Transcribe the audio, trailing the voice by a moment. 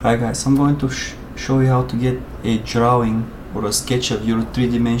Hi guys, I'm going to show you how to get a drawing or a sketch of your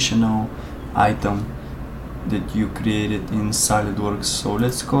three-dimensional item that you created in SolidWorks. So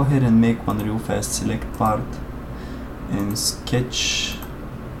let's go ahead and make one real fast. Select part and sketch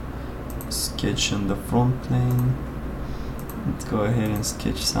on the front plane. Let's go ahead and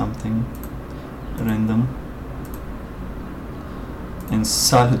sketch something random. And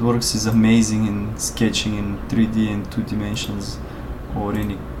SolidWorks is amazing in sketching in 3D and 2 dimensions or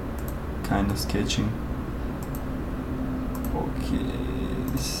any kind of sketching. Okay,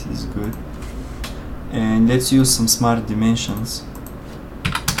 this is good. And let's use some smart dimensions.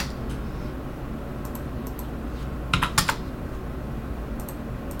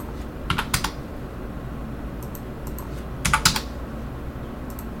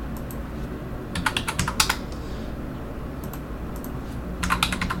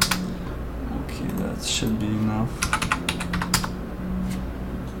 Okay, that should be enough.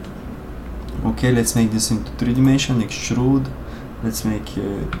 Okay, let's make this into 3D, extrude. Let's make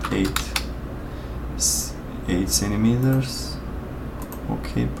it 8 centimeters.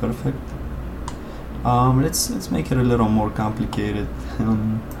 Okay, perfect. Let's make it a little more complicated.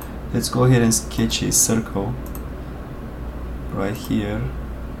 Let's go ahead and sketch a circle right here,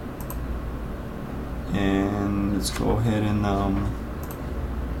 and let's go ahead and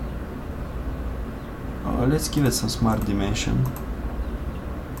let's give it some smart dimension.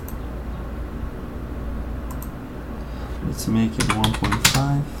 Let's make it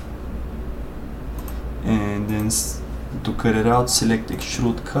 1.5, and then to cut it out, select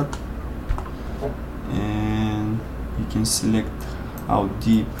extrude cut, and you can select how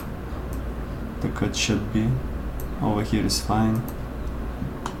deep the cut should be. Over here is fine.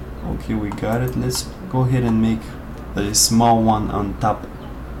 Okay, we got it. Let's go ahead and make a small one on top.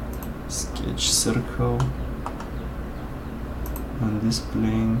 Sketch circle on this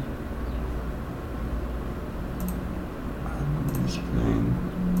plane. Plane,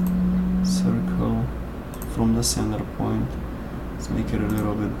 circle from the center point. Let's make it a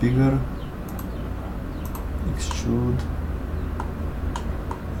little bit bigger. Extrude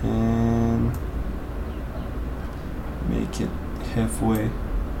and make it halfway.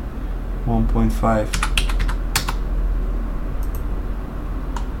 1.5.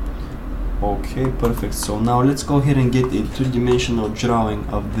 Okay, perfect. So now let's go ahead and get a two-dimensional drawing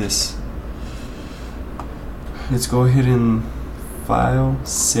of this. Let's go ahead and File,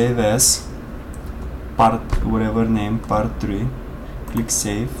 Save As, part, whatever name, part 3, click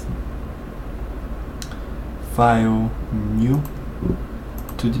Save, File, New,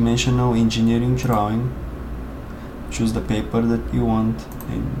 two-dimensional engineering drawing, choose the paper that you want,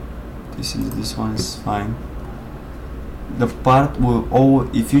 and this one is fine. The part will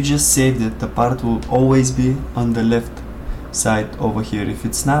if you just saved it, the part will always be on the left side over here. If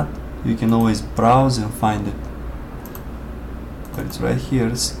it's not, you can always browse and find it. But it's right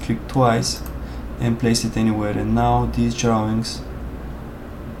here. So click twice and place it anywhere, and now these drawings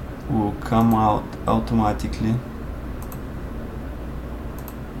will come out automatically.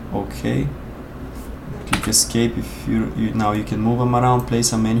 Okay, click escape. If now you can move them around,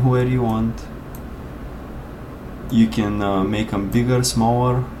 place them anywhere you want. You can make them bigger,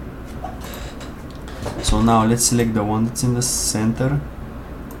 smaller. So now let's select the one that's in the center,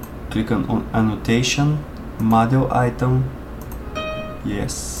 click on annotation, model item.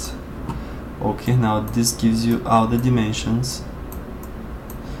 Yes. Okay, now this gives you all the dimensions.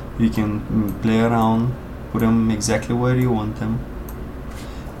 You can play around, put them exactly where you want them.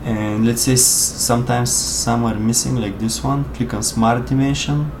 And let's say sometimes some are missing, like this one. Click on smart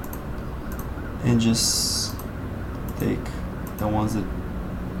dimension and just take the ones that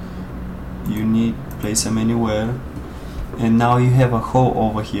you need, place them anywhere. And now you have a hole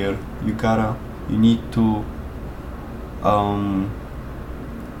over here. You need to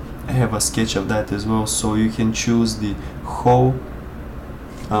have a sketch of that as well, so you can choose the hole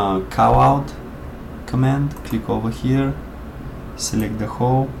call out command. Click over here, select the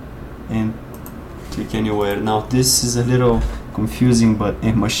hole and click anywhere. Now this is a little confusing, but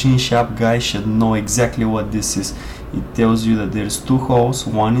a machine shop guy should know exactly what this is. It tells you that there's two holes.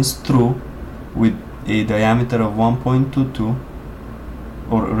 One is through with a diameter of 1.22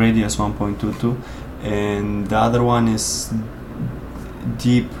 or radius 1.22, and the other one is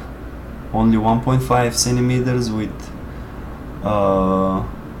deep, only 1.5 centimeters with a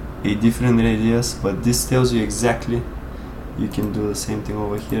different radius. But this tells you exactly. You can do the same thing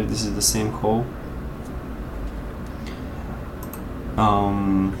over here. This is the same hole.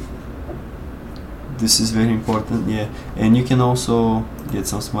 This is very important, yeah. And you can also get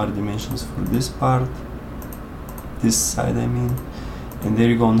some smart dimensions for this part, this side I mean, And there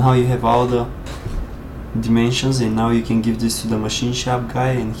you go. Now you have all the dimensions, and now you can give this to the machine shop guy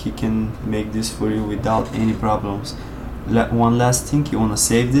and he can make this for you without any problems. One last thing, you want to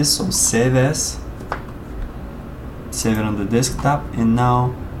save this, so save as, save it on the desktop, and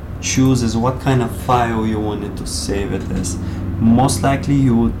now choose as what kind of file you want it to save it as. Most likely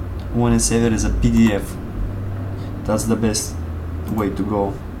you would want to save it as a PDF. That's the best way to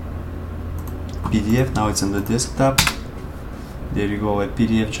go. PDF, now it's on the desktop. There you go, a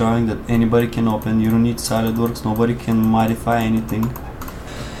PDF drawing that anybody can open. You don't need SolidWorks, nobody can modify anything.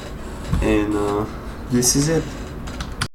 And this is it.